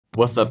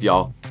What's up,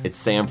 y'all? It's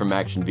Sam from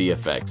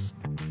ActionVFX.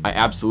 I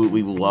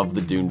absolutely love the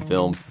Dune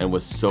films and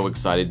was so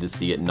excited to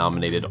see it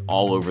nominated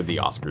all over the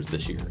Oscars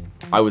this year.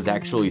 I was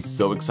actually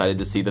so excited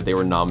to see that they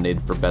were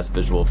nominated for Best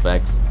Visual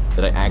Effects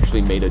that I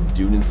actually made a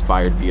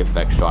Dune-inspired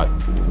VFX shot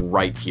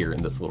right here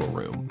in this little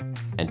room.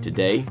 And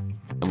today,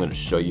 I'm going to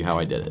show you how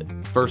I did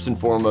it. First and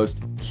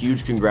foremost,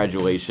 huge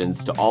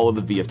congratulations to all of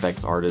the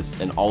VFX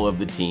artists and all of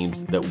the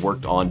teams that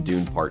worked on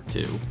Dune Part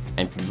 2,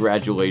 and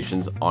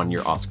congratulations on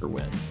your Oscar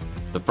win.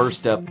 The first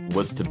step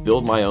was to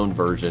build my own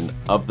version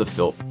of the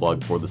Filt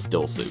Plug for the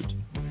still suit.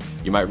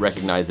 You might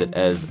recognize it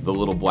as the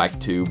little black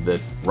tube that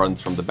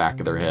runs from the back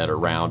of their head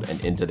around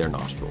and into their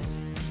nostrils.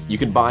 You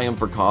can buy them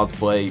for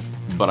cosplay,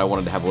 but I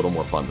wanted to have a little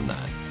more fun than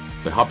that.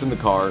 So I hopped in the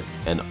car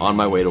and on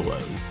my way to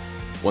Lowe's.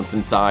 Once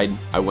inside,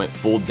 I went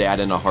full dad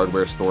in a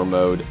hardware store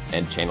mode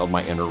and channeled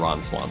my inner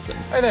Ron Swanson.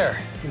 Hi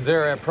there. Is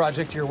there a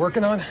project you're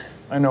working on?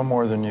 I know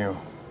more than you.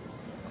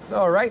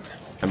 All right.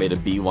 I made a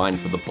beeline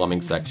for the plumbing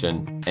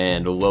section,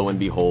 and lo and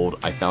behold,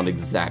 I found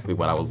exactly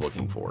what I was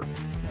looking for.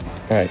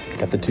 All right,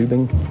 got the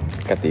tubing,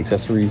 got the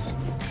accessories.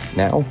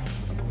 Now,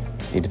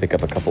 need to pick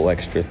up a couple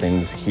extra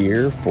things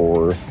here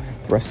for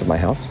the rest of my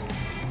house,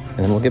 and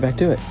then we'll get back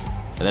to it.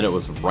 And then it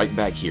was right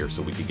back here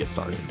so we could get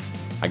started.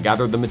 I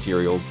gathered the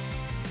materials,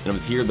 and it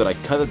was here that I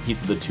cut a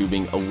piece of the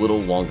tubing a little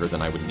longer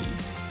than I would need.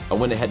 I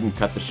went ahead and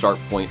cut the sharp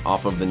point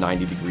off of the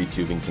 90-degree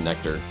tubing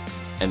connector,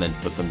 and then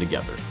put them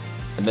together.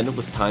 And then it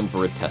was time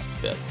for a test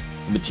fit.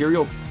 The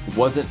material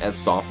wasn't as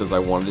soft as I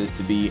wanted it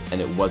to be, and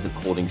it wasn't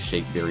holding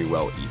shape very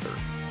well either.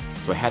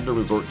 So I had to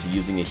resort to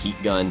using a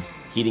heat gun,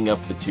 heating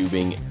up the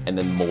tubing, and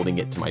then molding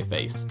it to my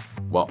face,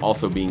 while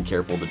also being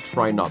careful to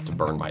try not to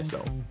burn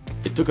myself.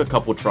 It took a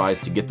couple tries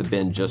to get the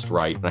bend just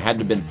right, and I had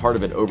to bend part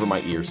of it over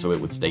my ear so it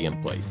would stay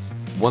in place.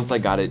 Once I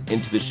got it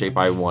into the shape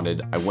I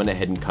wanted, I went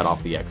ahead and cut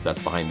off the excess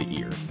behind the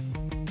ear.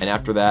 And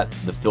after that,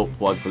 the Filt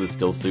Plug for the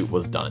still suit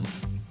was done.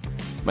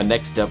 My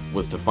next step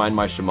was to find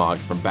my shemagh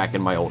from back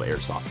in my old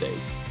airsoft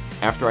days.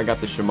 After I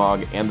got the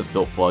shemagh and the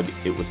Filt Plug,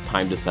 it was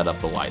time to set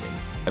up the lighting.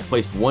 I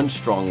placed one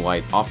strong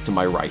light off to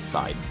my right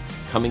side,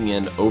 coming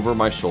in over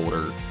my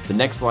shoulder. The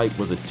next light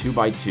was a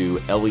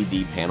 2x2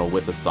 LED panel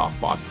with a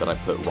softbox that I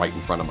put right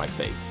in front of my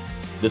face.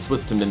 This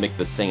was to mimic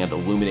the sand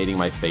illuminating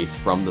my face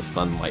from the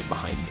sunlight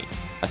behind me.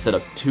 I set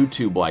up two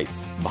tube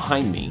lights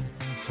behind me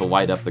to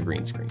light up the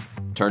green screen.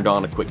 Turned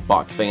on a quick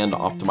box fan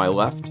off to my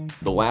left.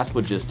 The last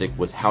logistic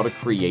was how to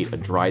create a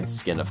dried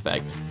skin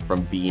effect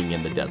from being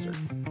in the desert.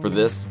 For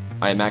this,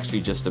 I am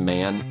actually just a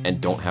man and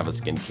don't have a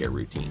skincare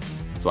routine,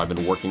 so I've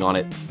been working on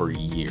it for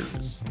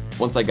years.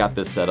 Once I got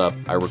this set up,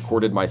 I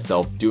recorded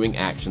myself doing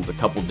actions a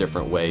couple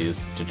different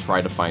ways to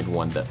try to find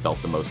one that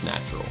felt the most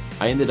natural.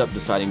 I ended up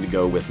deciding to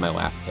go with my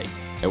last take,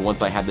 and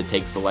once I had the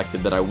take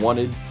selected that I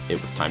wanted,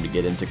 it was time to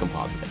get into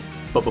compositing.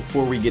 But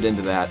before we get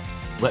into that,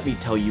 let me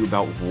tell you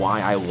about why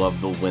I love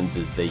the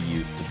lenses they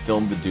use to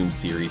film the Dune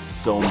series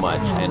so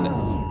much. And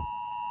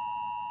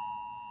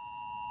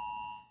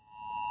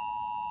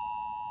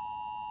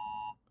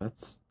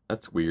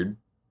that's weird.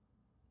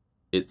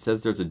 It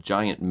says there's a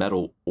giant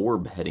metal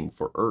orb heading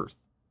for Earth.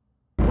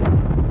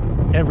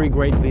 Every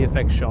great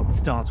VFX shot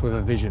starts with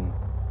a vision,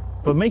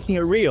 but making it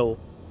real,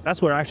 that's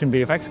where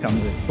ActionVFX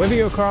comes in. Whether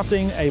you're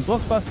crafting a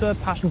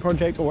blockbuster, passion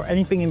project, or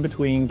anything in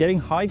between, getting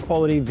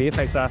high-quality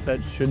VFX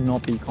assets should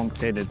not be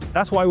complicated.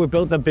 That's why we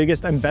built the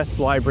biggest and best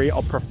library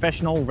of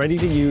professional,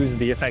 ready-to-use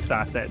VFX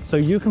assets, so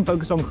you can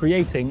focus on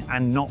creating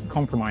and not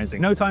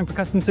compromising. No time for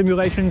custom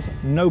simulations,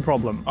 no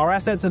problem. Our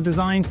assets are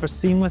designed for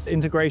seamless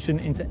integration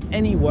into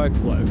any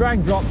workflow.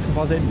 Drag, drop,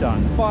 composite,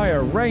 done.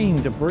 Fire,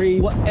 rain, debris,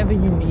 whatever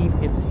you need,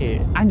 it's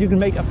here. And you can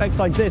make effects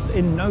like this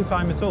in no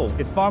time at all.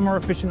 It's far more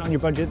efficient on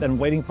your budget than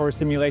waiting for a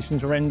simulation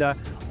to render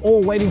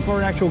or waiting for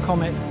an actual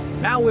comet.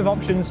 Now with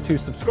options to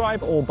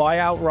subscribe or buy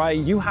outright,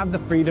 you have the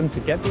freedom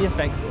to get the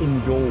effects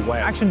in your way.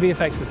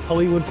 ActionVFX is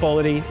Hollywood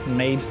quality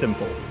made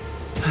simple.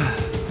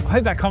 I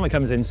hope that comet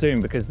comes in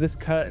soon because this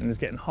curtain is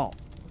getting hot.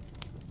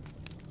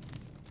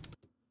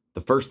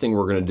 The first thing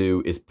we're going to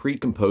do is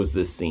pre-compose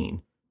this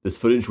scene. This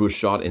footage was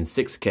shot in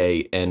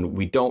 6K and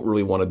we don't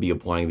really want to be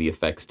applying the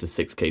effects to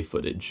 6K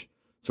footage.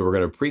 So we're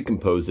going to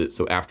pre-compose it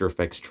so After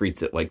Effects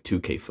treats it like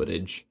 2K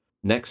footage.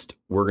 Next,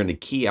 we're going to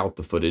key out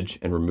the footage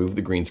and remove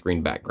the green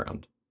screen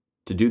background.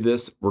 To do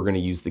this, we're going to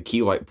use the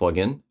Key Light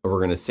plugin, and we're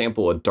going to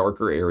sample a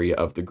darker area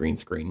of the green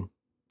screen.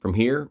 From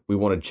here, we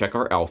want to check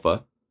our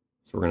alpha,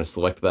 so we're going to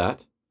select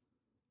that,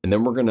 and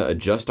then we're going to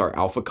adjust our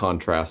alpha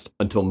contrast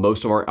until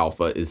most of our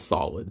alpha is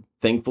solid.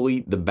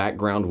 Thankfully, the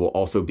background will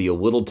also be a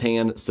little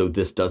tan, so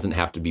this doesn't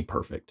have to be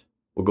perfect.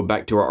 We'll go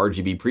back to our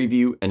RGB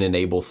preview and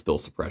enable spill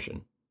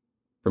suppression.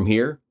 From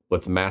here,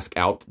 let's mask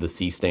out the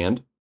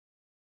C-stand,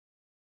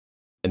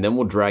 and then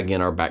we'll drag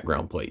in our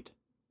background plate.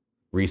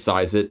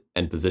 Resize it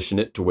and position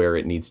it to where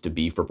it needs to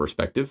be for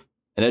perspective.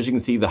 And as you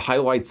can see, the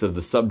highlights of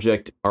the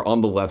subject are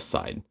on the left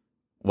side,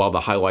 while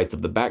the highlights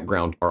of the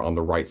background are on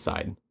the right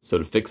side. So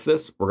to fix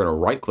this, we're going to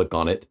right click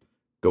on it,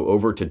 go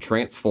over to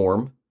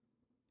transform,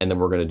 and then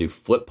we're going to do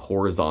flip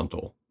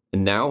horizontal.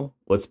 And now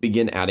let's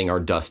begin adding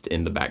our dust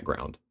in the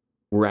background.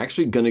 we're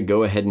actually going to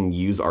go ahead and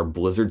use our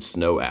Blizzard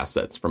Snow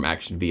assets from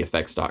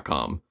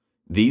ActionVFX.com.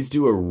 These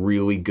do a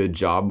really good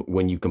job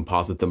when you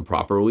composite them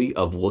properly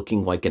of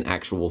looking like an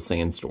actual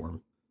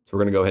sandstorm. So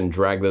we're going to go ahead and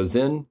drag those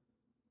in,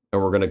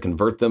 and we're going to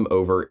convert them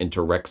over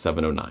into Rec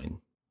 709.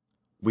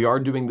 We are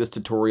doing this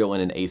tutorial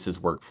in an ACES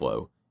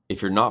workflow.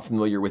 If you're not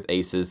familiar with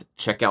ACES,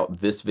 check out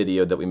this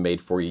video that we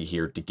made for you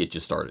here to get you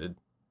started.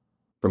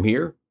 From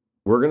here,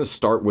 we're going to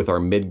start with our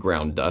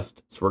midground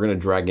dust, so we're going to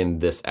drag in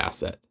this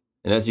asset.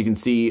 And as you can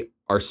see,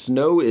 our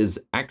snow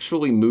is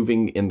actually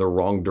moving in the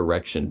wrong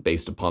direction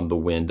based upon the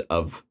wind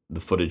of the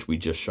footage we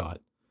just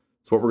shot.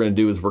 So what we're going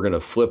to do is we're going to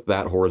flip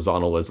that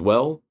horizontal as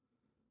well.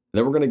 And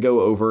then we're going to go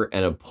over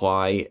and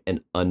apply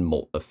an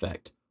unmolt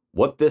effect.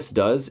 What this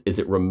does is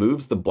it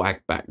removes the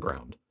black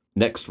background.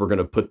 Next, we're going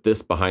to put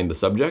this behind the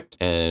subject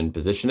and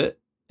position it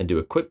and do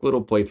a quick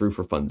little playthrough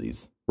for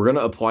funsies. We're going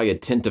to apply a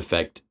tint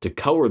effect to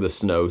color the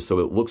snow so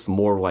it looks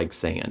more like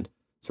sand.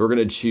 So we're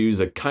going to choose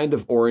a kind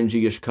of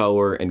orangey-ish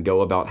color and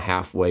go about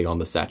halfway on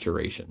the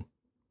saturation.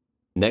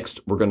 Next,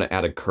 we're going to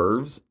add a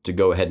curves to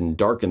go ahead and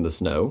darken the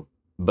snow,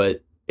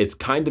 but it's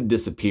kind of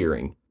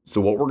disappearing. So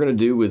what we're going to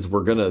do is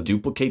we're going to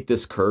duplicate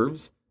this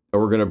curves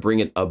and we're going to bring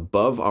it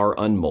above our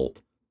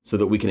unmolt so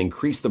that we can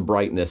increase the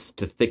brightness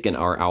to thicken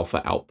our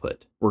alpha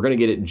output. We're going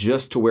to get it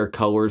just to where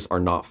colors are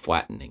not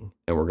flattening.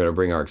 And we're going to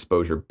bring our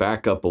exposure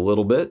back up a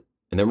little bit,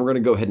 and then we're going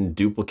to go ahead and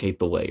duplicate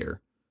the layer.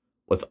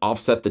 Let's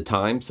offset the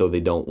time so they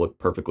don't look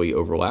perfectly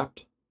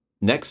overlapped.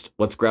 Next,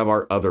 let's grab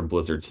our other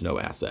Blizzard Snow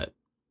asset.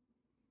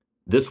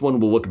 This one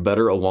will look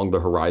better along the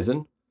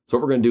horizon. So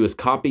what we're going to do is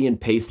copy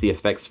and paste the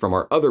effects from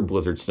our other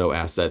Blizzard Snow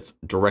assets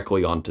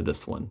directly onto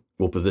this one.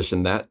 We'll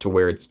position that to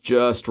where it's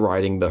just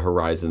riding the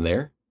horizon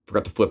there.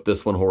 Forgot to flip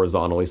this one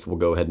horizontally, so we'll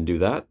go ahead and do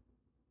that.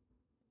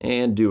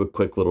 And do a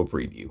quick little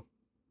preview.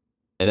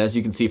 And as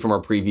you can see from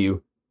our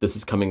preview, this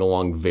is coming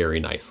along very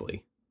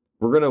nicely.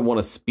 We're going to want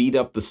to speed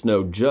up the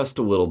snow just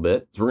a little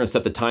bit. So we're going to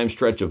set the time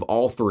stretch of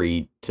all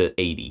three to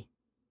 80.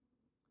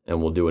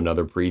 And we'll do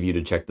another preview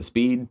to check the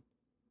speed.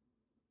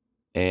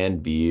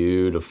 And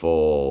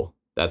beautiful.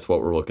 That's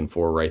what we're looking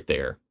for right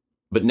there.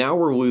 But now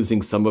we're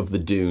losing some of the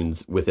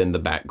dunes within the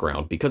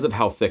background because of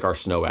how thick our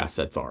snow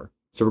assets are.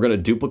 So we're going to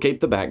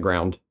duplicate the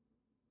background,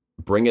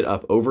 bring it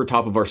up over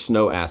top of our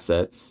snow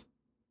assets,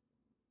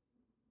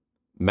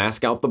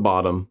 mask out the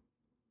bottom,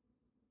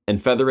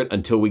 and feather it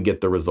until we get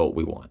the result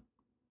we want.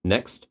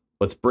 Next,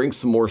 let's bring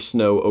some more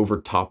snow over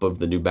top of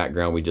the new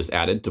background we just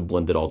added to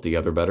blend it all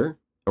together better.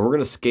 And we're going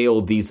to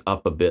scale these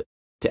up a bit.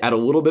 To add a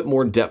little bit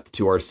more depth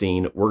to our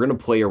scene, we're going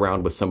to play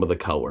around with some of the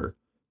color,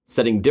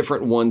 setting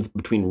different ones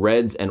between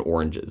reds and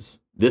oranges.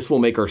 This will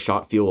make our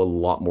shot feel a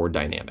lot more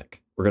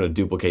dynamic. We're going to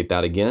duplicate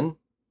that again,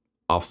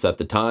 offset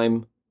the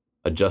time,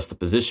 adjust the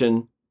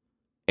position,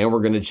 and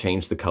we're going to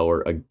change the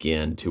color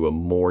again to a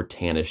more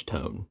tannish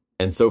tone.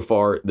 And so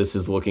far, this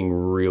is looking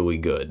really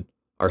good.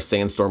 Our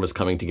sandstorm is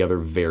coming together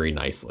very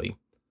nicely.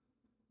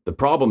 The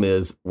problem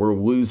is we're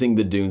losing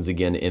the dunes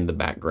again in the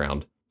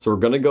background. So we're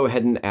going to go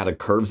ahead and add a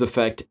curves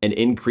effect and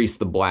increase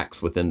the blacks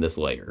within this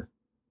layer.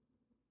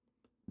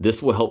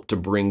 This will help to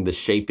bring the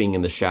shaping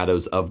and the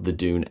shadows of the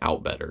dune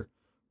out better.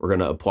 We're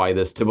going to apply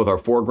this to both our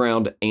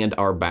foreground and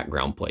our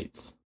background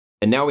plates.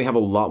 And now we have a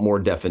lot more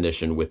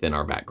definition within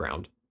our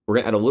background. We're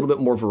going to add a little bit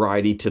more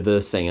variety to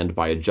the sand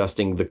by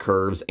adjusting the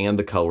curves and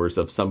the colors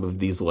of some of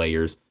these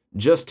layers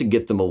just to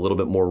get them a little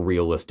bit more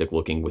realistic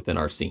looking within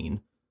our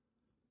scene.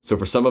 So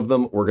for some of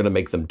them, we're going to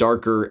make them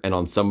darker, and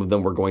on some of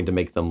them, we're going to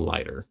make them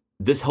lighter.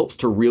 This helps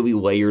to really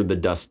layer the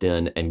dust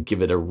in and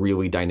give it a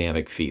really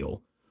dynamic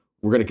feel.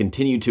 We're going to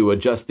continue to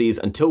adjust these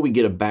until we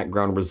get a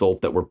background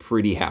result that we're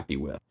pretty happy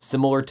with.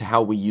 Similar to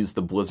how we use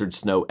the Blizzard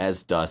Snow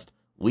as dust,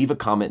 leave a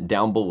comment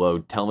down below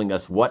telling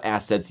us what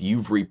assets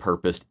you've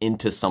repurposed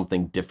into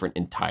something different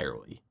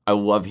entirely. I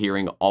love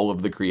hearing all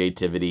of the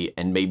creativity,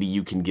 and maybe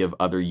you can give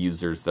other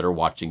users that are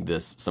watching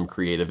this some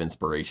creative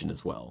inspiration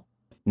as well.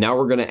 Now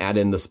we're going to add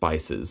in the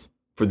spices.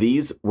 For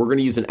these, we're going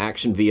to use an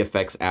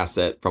ActionVFX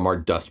asset from our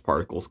dust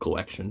particles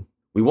collection.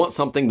 We want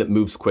something that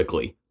moves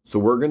quickly, so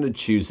we're going to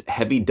choose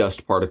Heavy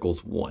Dust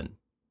Particles 1.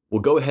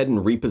 We'll go ahead and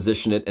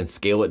reposition it and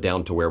scale it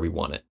down to where we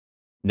want it.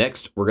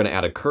 Next, we're going to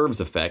add a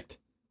curves effect,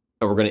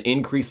 and we're going to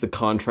increase the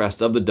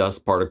contrast of the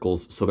dust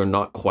particles so they're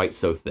not quite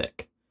so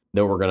thick.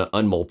 Then we're going to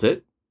unmolt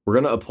it. We're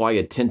going to apply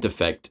a tint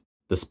effect.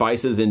 The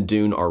spices in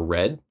Dune are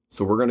red,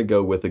 so we're going to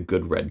go with a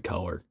good red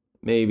color.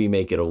 Maybe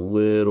make it a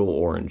little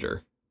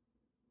oranger.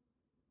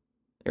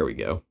 There we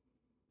go.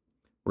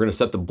 We're going to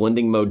set the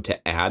blending mode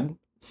to add,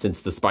 since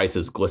the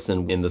spices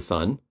glisten in the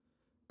sun.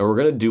 And we're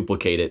going to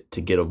duplicate it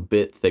to get a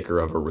bit thicker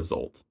of a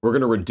result. We're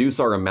going to reduce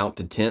our amount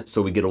to tint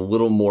so we get a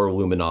little more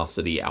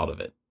luminosity out of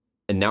it.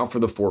 And now for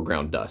the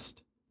foreground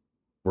dust.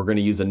 We're going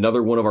to use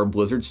another one of our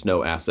Blizzard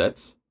Snow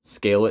assets,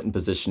 scale it and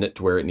position it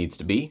to where it needs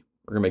to be.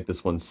 We're going to make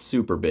this one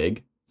super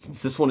big.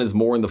 Since this one is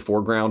more in the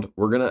foreground,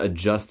 we're going to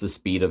adjust the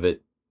speed of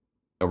it,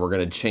 and we're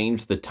going to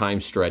change the time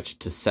stretch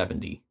to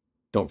 70.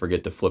 Don't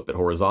forget to flip it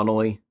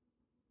horizontally.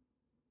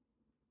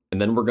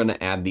 And then we're going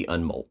to add the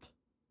unmolt.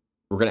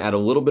 We're going to add a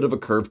little bit of a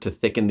curve to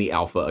thicken the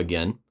alpha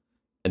again.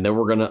 And then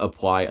we're gonna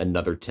apply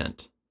another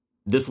tint.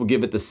 This will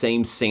give it the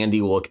same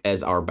sandy look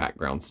as our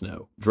background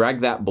snow.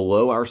 Drag that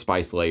below our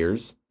spice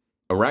layers,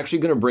 and we're actually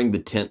gonna bring the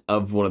tint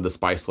of one of the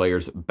spice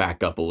layers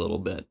back up a little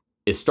bit.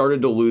 It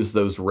started to lose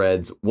those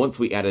reds once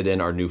we added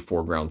in our new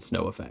foreground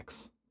snow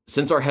effects.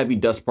 Since our heavy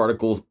dust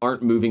particles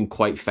aren't moving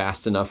quite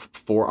fast enough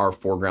for our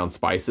foreground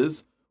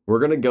spices, we're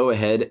gonna go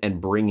ahead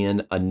and bring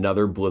in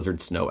another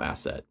Blizzard Snow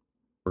asset.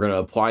 We're gonna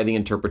apply the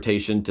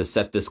interpretation to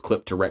set this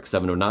clip to Rec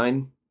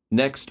 709.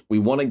 Next, we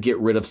wanna get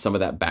rid of some of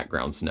that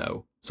background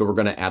snow. So we're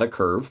gonna add a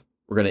curve.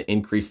 We're gonna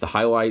increase the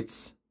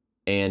highlights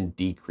and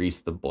decrease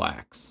the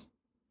blacks.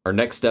 Our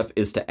next step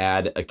is to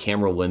add a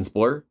camera lens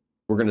blur.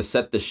 We're gonna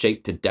set the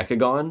shape to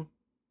decagon.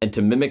 And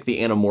to mimic the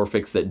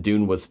anamorphics that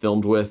Dune was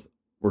filmed with,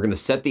 we're gonna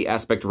set the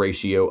aspect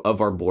ratio of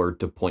our blur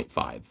to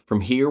 0.5.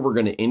 From here, we're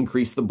gonna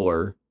increase the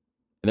blur,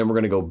 and then we're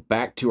gonna go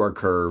back to our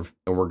curve,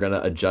 and we're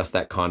gonna adjust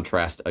that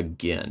contrast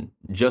again,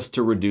 just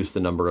to reduce the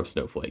number of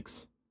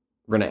snowflakes.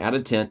 We're gonna add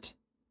a tint,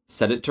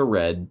 set it to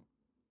red,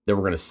 then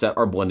we're gonna set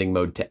our blending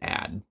mode to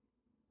add.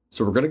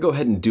 So we're gonna go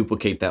ahead and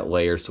duplicate that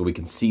layer so we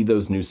can see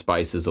those new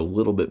spices a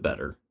little bit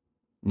better.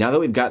 Now that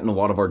we've gotten a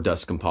lot of our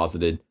dust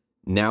composited,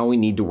 now we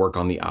need to work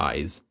on the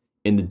eyes.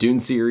 In the Dune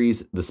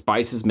series, the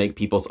spices make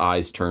people's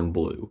eyes turn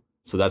blue,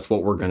 so that's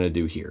what we're gonna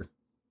do here.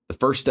 The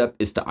first step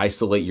is to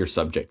isolate your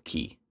subject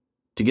key.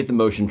 To get the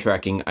motion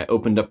tracking, I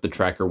opened up the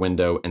tracker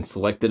window and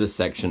selected a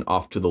section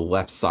off to the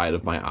left side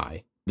of my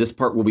eye. This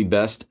part will be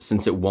best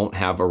since it won't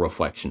have a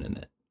reflection in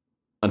it.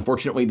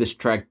 Unfortunately, this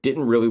track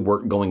didn't really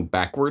work going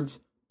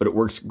backwards, but it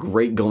works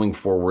great going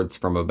forwards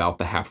from about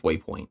the halfway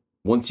point.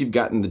 Once you've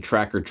gotten the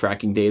tracker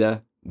tracking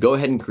data, go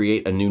ahead and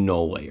create a new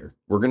null layer.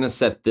 We're gonna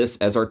set this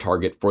as our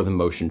target for the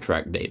motion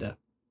track data.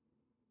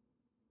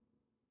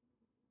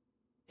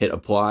 Hit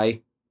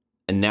apply,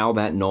 and now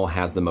that null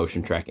has the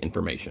motion track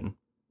information.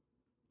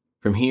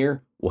 From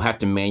here, we'll have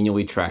to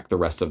manually track the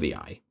rest of the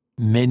eye.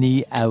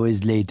 Many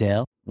hours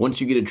later. Once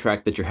you get a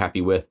track that you're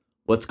happy with,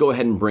 let's go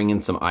ahead and bring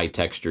in some eye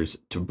textures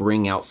to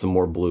bring out some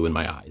more blue in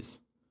my eyes.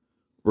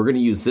 We're gonna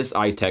use this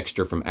eye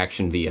texture from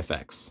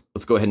ActionVFX.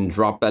 Let's go ahead and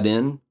drop that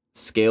in,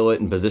 scale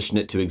it and position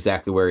it to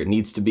exactly where it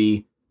needs to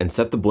be, and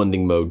set the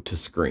blending mode to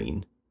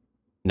screen.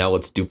 Now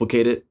let's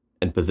duplicate it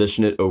and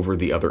position it over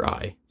the other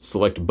eye.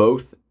 Select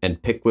both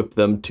and pick whip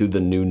them to the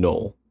new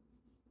null.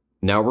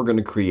 Now we're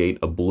gonna create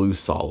a blue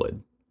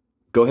solid.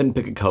 Go ahead and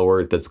pick a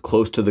color that's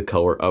close to the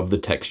color of the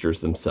textures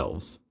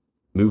themselves.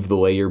 Move the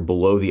layer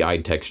below the eye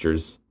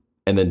textures,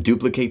 and then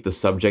duplicate the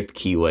subject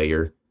key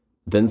layer,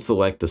 then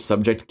select the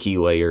subject key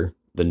layer,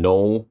 the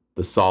null,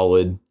 the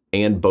solid,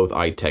 and both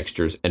eye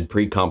textures and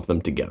pre-comp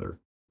them together.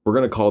 We're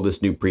gonna call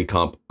this new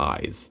pre-comp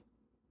eyes.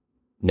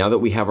 Now that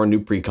we have our new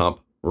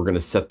pre-comp, we're gonna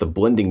set the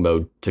blending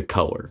mode to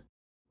color.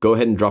 Go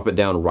ahead and drop it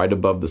down right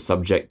above the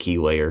subject key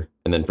layer,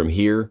 and then from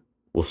here,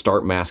 we'll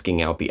start masking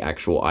out the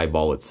actual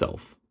eyeball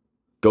itself.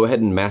 Go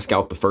ahead and mask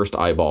out the first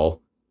eyeball,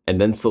 and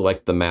then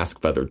select the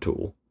mask feather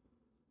tool.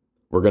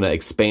 We're gonna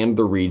expand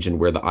the region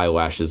where the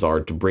eyelashes are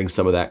to bring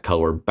some of that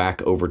color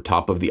back over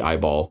top of the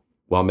eyeball,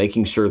 while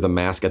making sure the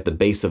mask at the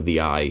base of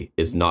the eye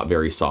is not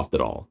very soft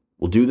at all.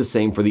 We'll do the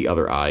same for the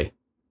other eye,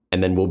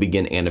 and then we'll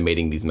begin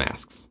animating these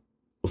masks.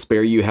 We'll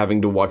spare you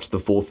having to watch the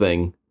full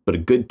thing, but a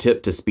good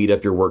tip to speed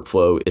up your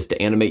workflow is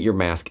to animate your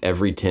mask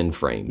every 10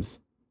 frames.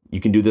 You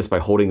can do this by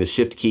holding the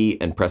Shift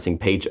key and pressing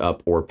page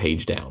up or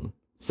page down.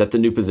 Set the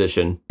new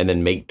position, and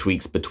then make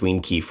tweaks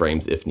between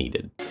keyframes if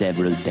needed.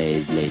 Several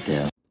days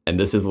later. And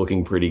this is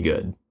looking pretty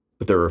good,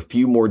 but there are a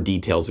few more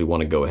details we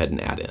want to go ahead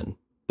and add in.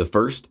 The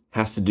first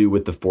has to do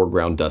with the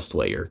foreground dust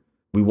layer.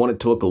 We want it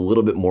to look a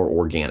little bit more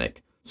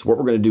organic. So what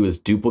we're going to do is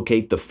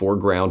duplicate the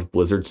foreground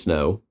blizzard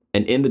snow,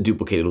 and in the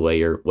duplicated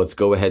layer, let's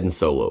go ahead and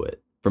solo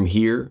it. From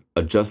here,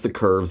 adjust the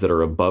curves that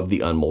are above the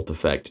unmult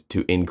effect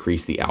to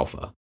increase the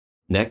alpha.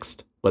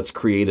 Next, let's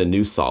create a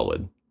new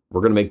solid.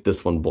 We're going to make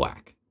this one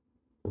black.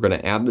 We're going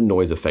to add the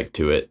noise effect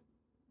to it,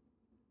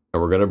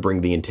 and we're going to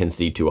bring the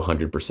intensity to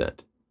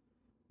 100%.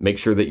 Make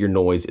sure that your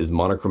noise is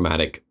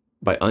monochromatic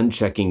by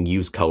unchecking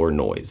Use Color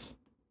Noise.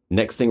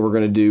 Next thing we're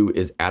going to do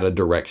is add a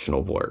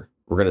directional blur.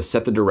 We're going to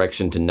set the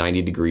direction to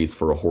 90 degrees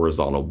for a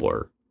horizontal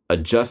blur.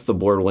 Adjust the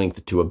blur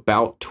length to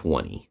about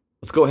 20.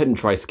 Let's go ahead and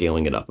try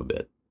scaling it up a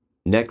bit.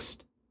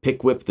 Next,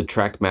 pick whip the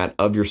track matte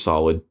of your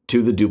solid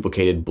to the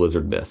duplicated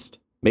blizzard mist.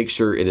 Make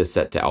sure it is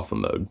set to alpha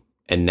mode.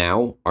 And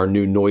now our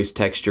new noise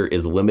texture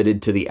is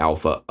limited to the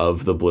alpha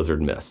of the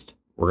blizzard mist.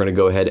 We're going to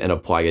go ahead and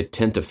apply a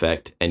tint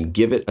effect and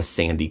give it a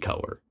sandy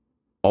color.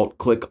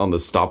 Alt-click on the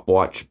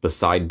stopwatch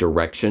beside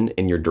direction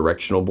in your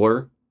directional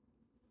blur.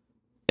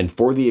 And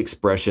for the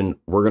expression,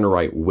 we're going to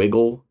write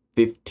wiggle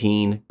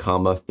 15,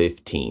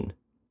 15.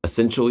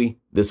 Essentially,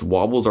 this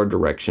wobbles our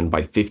direction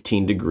by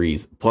 15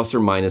 degrees plus or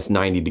minus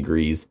 90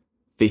 degrees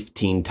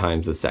 15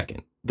 times a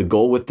second. The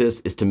goal with this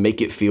is to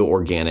make it feel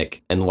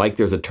organic and like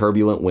there's a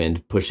turbulent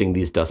wind pushing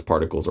these dust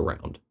particles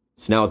around.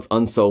 So now let's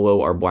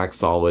unsolo our black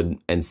solid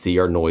and see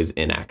our noise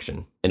in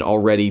action. And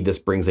already this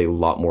brings a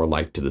lot more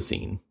life to the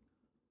scene.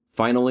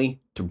 Finally,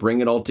 to bring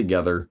it all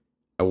together,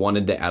 I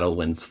wanted to add a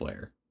lens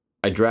flare.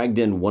 I dragged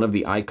in one of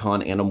the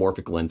icon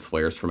anamorphic lens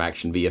flares from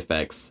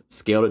ActionVFX,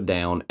 scaled it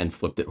down, and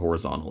flipped it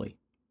horizontally.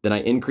 Then I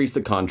increased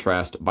the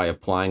contrast by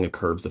applying a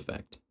curves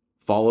effect,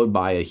 followed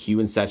by a hue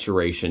and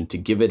saturation to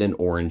give it an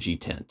orangey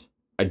tint.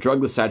 I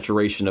drug the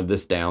saturation of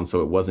this down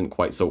so it wasn't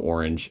quite so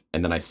orange,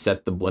 and then I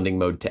set the blending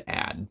mode to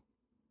add.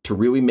 To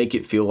really make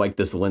it feel like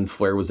this lens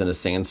flare was in a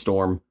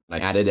sandstorm, I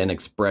added an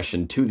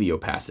expression to the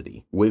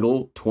opacity.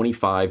 Wiggle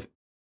 25,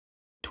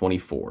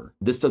 24.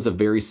 This does a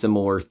very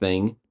similar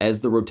thing as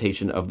the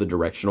rotation of the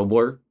directional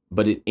blur,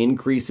 but it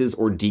increases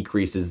or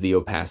decreases the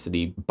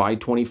opacity by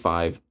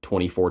 25,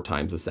 24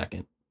 times a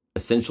second,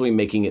 essentially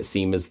making it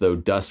seem as though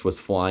dust was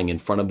flying in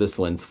front of this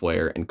lens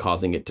flare and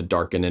causing it to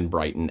darken and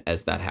brighten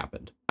as that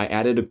happened. I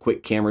added a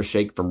quick camera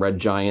shake from Red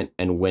Giant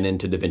and went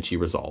into DaVinci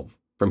Resolve.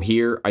 From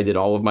here, I did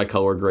all of my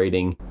color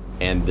grading,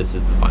 and this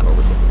is the final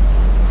result.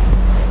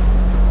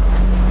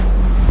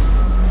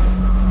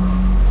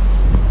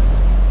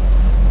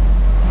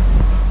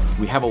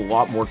 We have a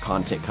lot more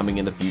content coming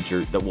in the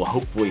future that will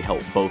hopefully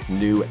help both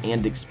new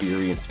and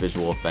experienced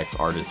visual effects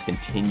artists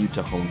continue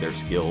to hone their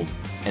skills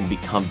and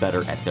become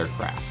better at their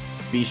craft.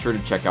 Be sure to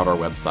check out our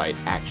website,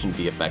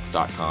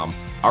 actionvfx.com.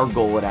 Our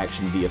goal at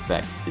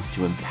ActionVFX is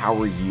to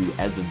empower you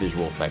as a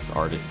visual effects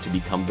artist to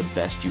become the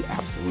best you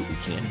absolutely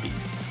can be.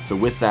 So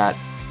with that,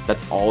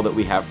 that's all that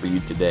we have for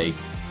you today.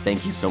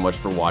 Thank you so much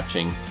for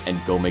watching,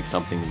 and go make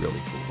something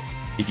really cool.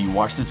 If you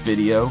watch this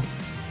video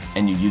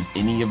and you use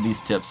any of these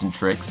tips and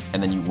tricks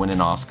and then you win an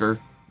Oscar,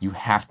 you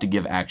have to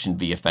give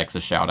ActionVFX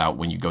a shout out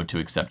when you go to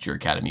accept your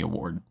Academy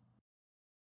Award.